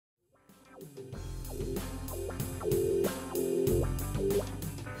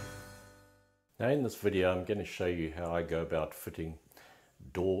Now in this video I'm going to show you how I go about fitting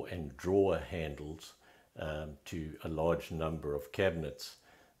door and drawer handles to a large number of cabinets.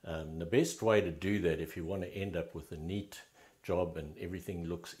 The best way to do that, if you want to end up with a neat job and everything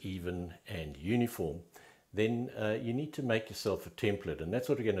looks even and uniform, then you need to make yourself a template, and that's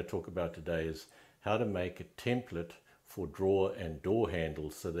what we're going to talk about today, is how to make a template for drawer and door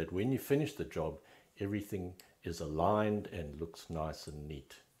handles so that when you finish the job everything is aligned and looks nice and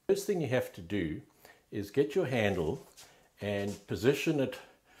neat. First thing you have to do is get your handle and position it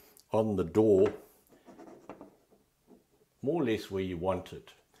on the door more or less where you want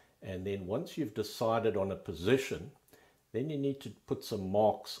it, and then once you've decided on a position, then you need to put some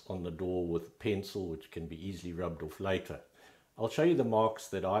marks on the door with a pencil, which can be easily rubbed off later. I'll show you the marks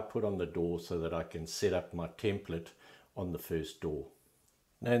that I put on the door so that I can set up my template on the first door.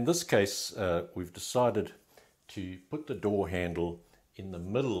 Now in this case we've decided to put the door handle in the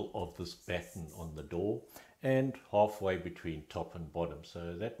middle of this batten on the door and halfway between top and bottom,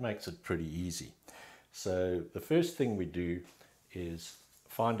 so that makes it pretty easy. So the first thing we do is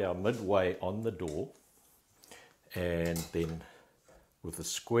find our midway on the door, and then with a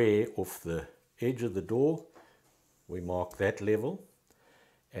square off the edge of the door we mark that level,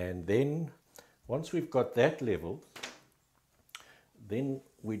 and then once we've got that level, then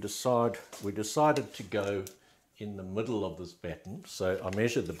we decided to go in the middle of this batten. So I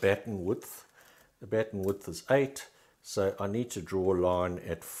measured the batten width. The batten width is 8, so I need to draw a line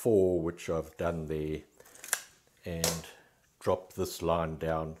at 4, which I've done there, and drop this line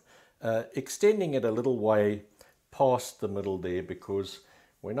down, extending it a little way past the middle there, because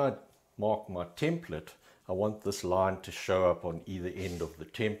when I mark my template I want this line to show up on either end of the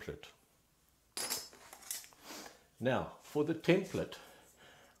template. Now for the template,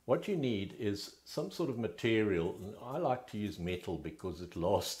 what you need is some sort of material. I like to use metal because it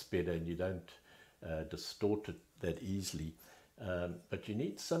lasts better and you don't distort it that easily, but you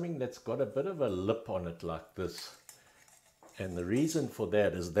need something that's got a bit of a lip on it like this, and the reason for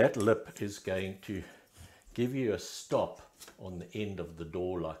that is that lip is going to give you a stop on the end of the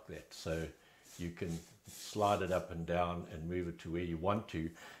door like that, so you can slide it up and down and move it to where you want to,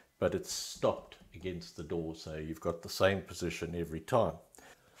 but it's stopped against the door, so you've got the same position every time.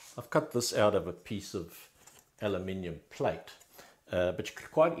 I've cut this out of a piece of aluminium plate, but you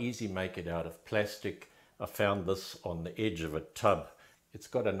could quite easily make it out of plastic. I found this on the edge of a tub. It's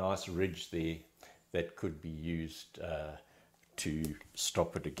got a nice ridge there that could be used to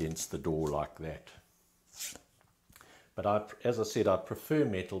stop it against the door like that. But as I said, I prefer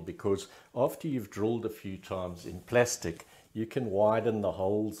metal because after you've drilled a few times in plastic, you can widen the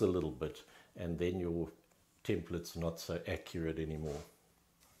holes a little bit, and then your template's not so accurate anymore.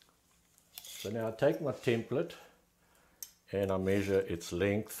 So now I take my template and I measure its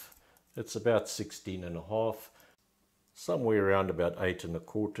length. It's about 16.5, somewhere around about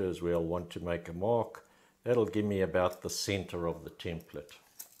 8.25 is where I'll want to make a mark. That'll give me about the center of the template.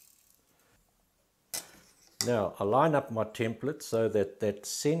 Now I line up my template so that that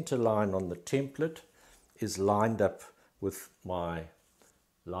center line on the template is lined up with my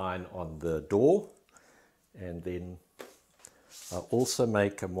line on the door, and then I also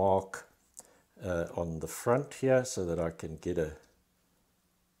make a mark on the front here so that I can get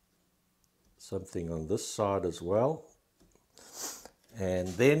something on this side as well, and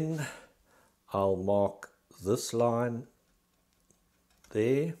then I'll mark this line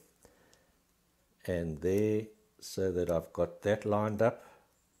there and there so that I've got that lined up.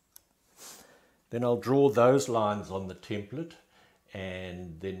 Then I'll draw those lines on the template,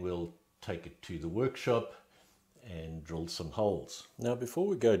 and then we'll take it to the workshop and drill some holes. Now before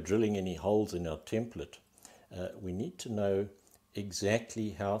we go drilling any holes in our template, we need to know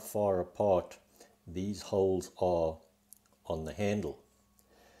exactly how far apart these holes are on the handle,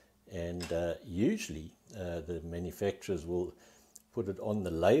 and usually the manufacturers will put it on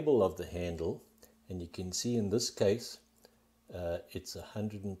the label of the handle, and you can see in this case it's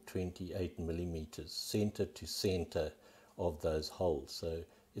 128 millimeters center to center of those holes. So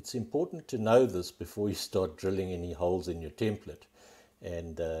it's important to know this before you start drilling any holes in your template,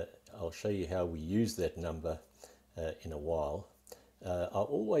 and I'll show you how we use that number in a while. I'll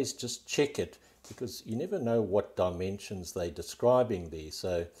always just check it because you never know what dimensions they're describing there,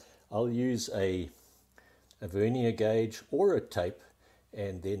 so I'll use a vernier gauge or a tape,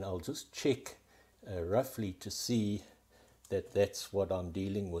 and then I'll just check roughly to see that that's what I'm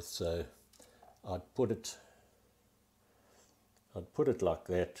dealing with. So I'd put it like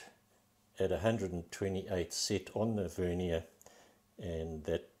that at 128 set on the vernier, and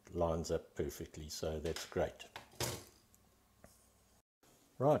that lines up perfectly, so that's great.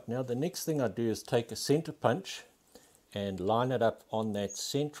 Right, now the next thing I do is take a center punch and line it up on that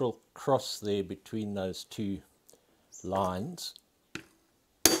central cross there between those two lines.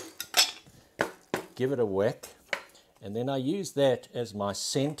 Give it a whack, and then I use that as my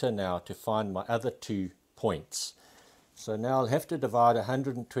center now to find my other 2 points. So now I'll have to divide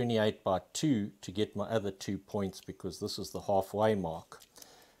 128 by 2 to get my other 2 points, because this is the halfway mark.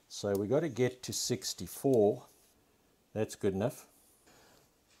 So we've got to get to 64. That's good enough.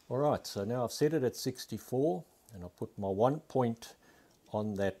 Alright, so now I've set it at 64, and I'll put my 1 point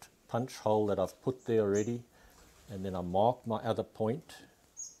on that punch hole that I've put there already, and then I mark my other point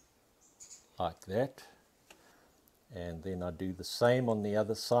like that, and then I do the same on the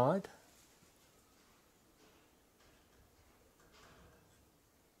other side.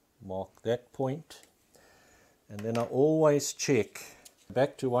 Mark that point, and then I always check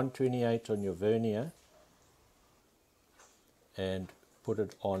back to 128 on your vernier and put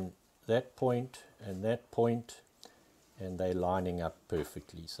it on that point, and they're lining up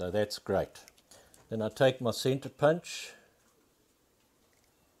perfectly, so that's great. Then I take my center punch,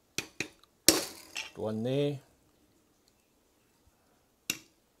 one there,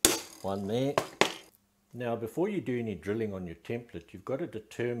 one there. Now before you do any drilling on your template, you've got to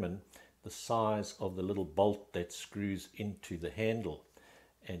determine the size of the little bolt that screws into the handle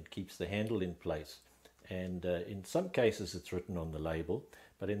and keeps the handle in place. And in some cases it's written on the label,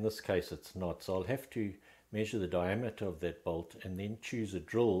 but in this case it's not. So I'll have to measure the diameter of that bolt and then choose a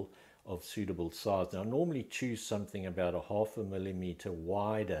drill of suitable size. Now I normally choose something about 1/2 millimeter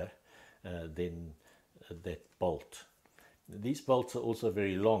wider than that bolt. These bolts are also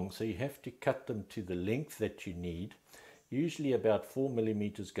very long, so you have to cut them to the length that you need. Usually about 4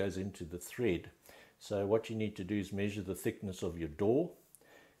 millimeters goes into the thread. So what you need to do is measure the thickness of your door,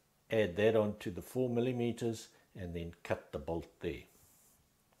 add that onto the 4 millimeters, and then cut the bolt there.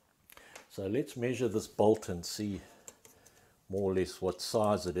 So let's measure this bolt and see more or less what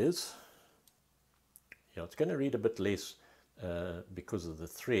size it is. Yeah, it's going to read a bit less because of the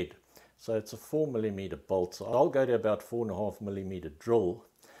thread. So it's a 4 millimeter bolt. So I'll go to about 4.5 millimeter drill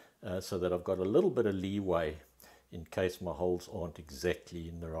so that I've got a little bit of leeway in case my holes aren't exactly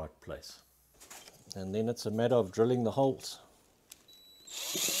in the right place. And then it's a matter of drilling the holes.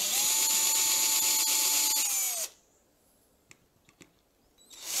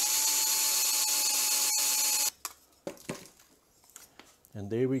 And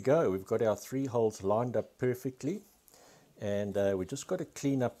there we go, we've got our 3 holes lined up perfectly, and we just got to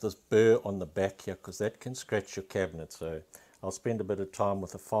clean up this burr on the back here, because that can scratch your cabinet. So I'll spend a bit of time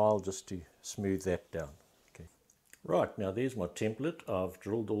with a file just to smooth that down. Okay. Right, now there's my template. I've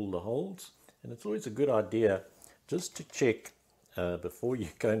drilled all the holes, and it's always a good idea just to check before you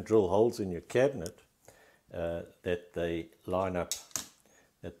go and drill holes in your cabinet that they line up,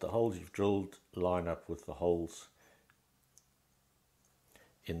 that the holes you've drilled line up with the holes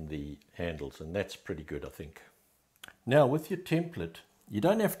in the handles, and that's pretty good, I think. Now with your template, you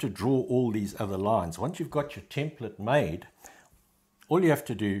don't have to draw all these other lines. Once you've got your template made, all you have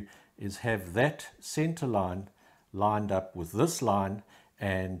to do is have that center line lined up with this line,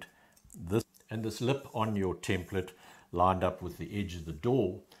 and this lip on your template lined up with the edge of the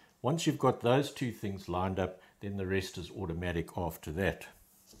door. Once you've got those 2 things lined up, then the rest is automatic after that.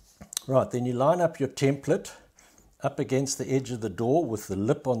 Right, then you line up your template up against the edge of the door with the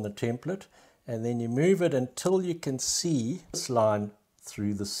lip on the template, and then you move it until you can see this line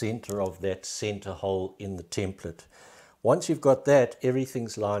through the center of that center hole in the template. Once you've got that,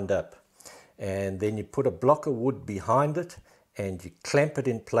 everything's lined up, and then you put a block of wood behind it and you clamp it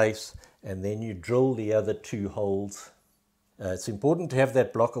in place, and then you drill the other 2 holes. It's important to have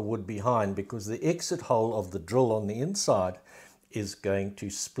that block of wood behind, because the exit hole of the drill on the inside is going to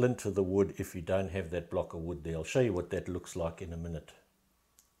splinter the wood if you don't have that block of wood there. I'll show you what that looks like in a minute.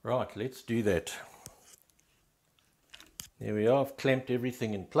 Right, let's do that. There we are, I've clamped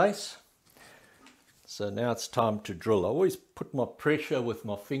everything in place. So now it's time to drill. I always put my pressure with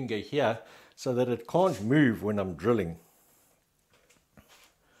my finger here so that it can't move when I'm drilling.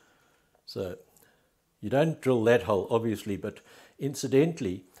 So you don't drill that hole obviously, but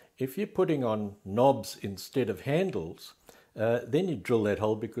incidentally, if you're putting on knobs instead of handles, then you drill that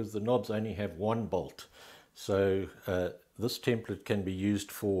hole, because the knobs only have 1 bolt. So this template can be used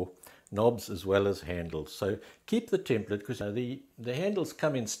for knobs as well as handles. So keep the template, because the handles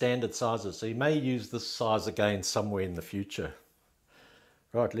come in standard sizes, so you may use this size again somewhere in the future.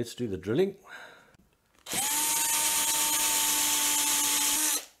 Right, let's do the drilling.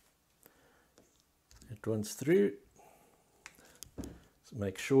 It runs through. So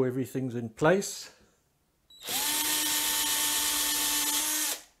make sure everything's in place.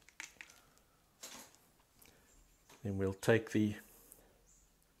 Then we'll take the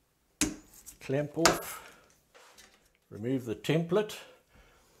clamp off, remove the template,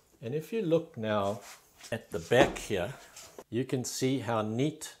 and if you look now at the back here, you can see how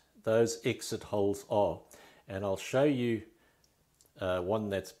neat those exit holes are. And I'll show you one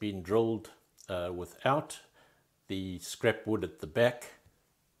that's been drilled without the scrap wood at the back,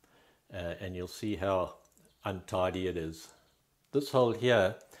 and you'll see how untidy it is. This hole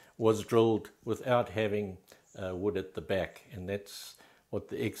here was drilled without having wood at the back, and that's what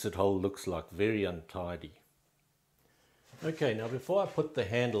the exit hole looks like, very untidy. Okay, now before I put the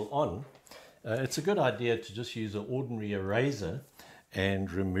handle on, it's a good idea to just use an ordinary eraser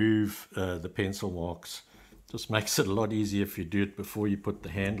and remove the pencil marks. Just makes it a lot easier if you do it before you put the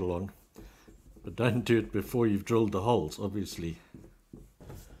handle on, but don't do it before you've drilled the holes, obviously.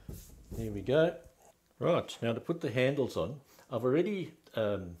 There we go. Right, now to put the handles on, I've already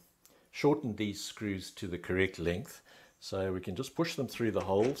shortened these screws to the correct length, so we can just push them through the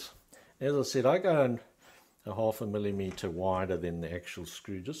holes. As I said, I go in a 1/2 millimeter wider than the actual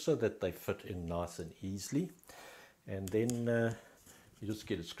screw, just so that they fit in nice and easily. And then you just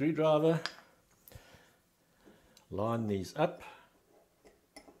get a screwdriver, line these up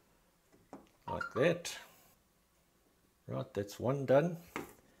like that. Right, that's one done.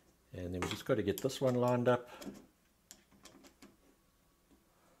 And then we just got to get this one lined up.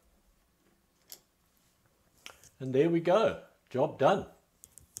 And there we go, job done.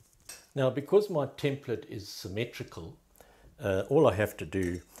 Now, because my template is symmetrical, all I have to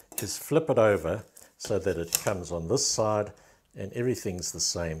do is flip it over so that it comes on this side and everything's the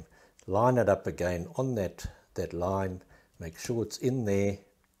same. Line it up again on that line, make sure it's in there,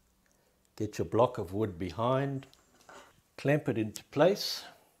 get your block of wood behind, clamp it into place,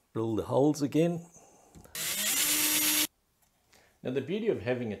 drill the holes again. Now, the beauty of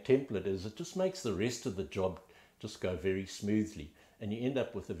having a template is it just makes the rest of the job just go very smoothly, and you end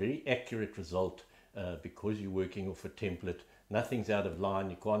up with a very accurate result because you're working off a template. Nothing's out of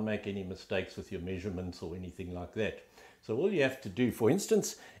line, you can't make any mistakes with your measurements or anything like that. So all you have to do, for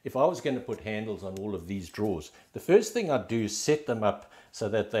instance, if I was going to put handles on all of these drawers, the first thing I'd do is set them up so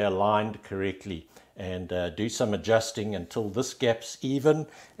that they're aligned correctly, and do some adjusting until this gap's even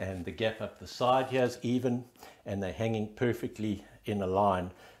and the gap up the side here is even, and they're hanging perfectly in a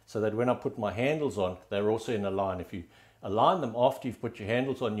line, so that when I put my handles on, they're also in a line. If you align them after you've put your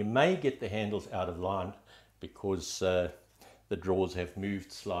handles on, you may get the handles out of line because the drawers have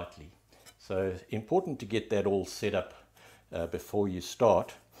moved slightly. So important to get that all set up before you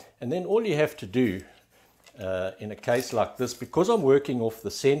start. And then all you have to do in a case like this, because I'm working off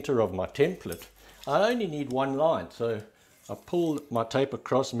the center of my template, I only need one line. So I pull my tape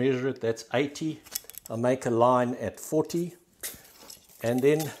across, measure it, that's 80. I make a line at 40. And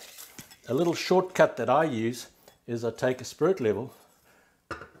then a little shortcut that I use is I take a spirit level,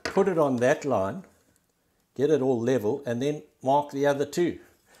 put it on that line, get it all level, and then mark the other two.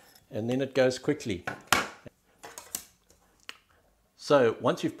 And then it goes quickly. So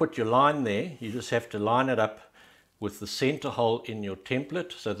once you've put your line there, you just have to line it up with the center hole in your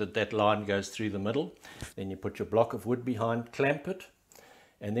template so that that line goes through the middle. Then you put your block of wood behind, clamp it.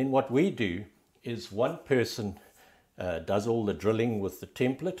 And then what we do is one person does all the drilling with the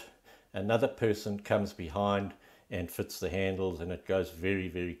template, another person comes behind and fits the handles, and it goes very,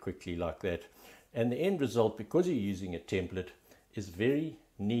 very quickly like that. And the end result, because you're using a template, is very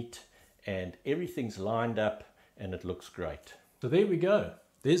neat and everything's lined up and it looks great. So there we go.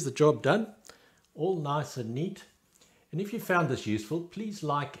 There's the job done, all nice and neat. And if you found this useful, please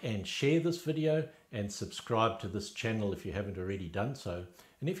like and share this video and subscribe to this channel if you haven't already done so.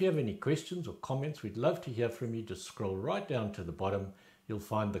 And if you have any questions or comments, we'd love to hear from you. Just scroll right down to the bottom. You'll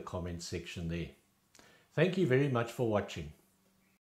find the comments section there. Thank you very much for watching.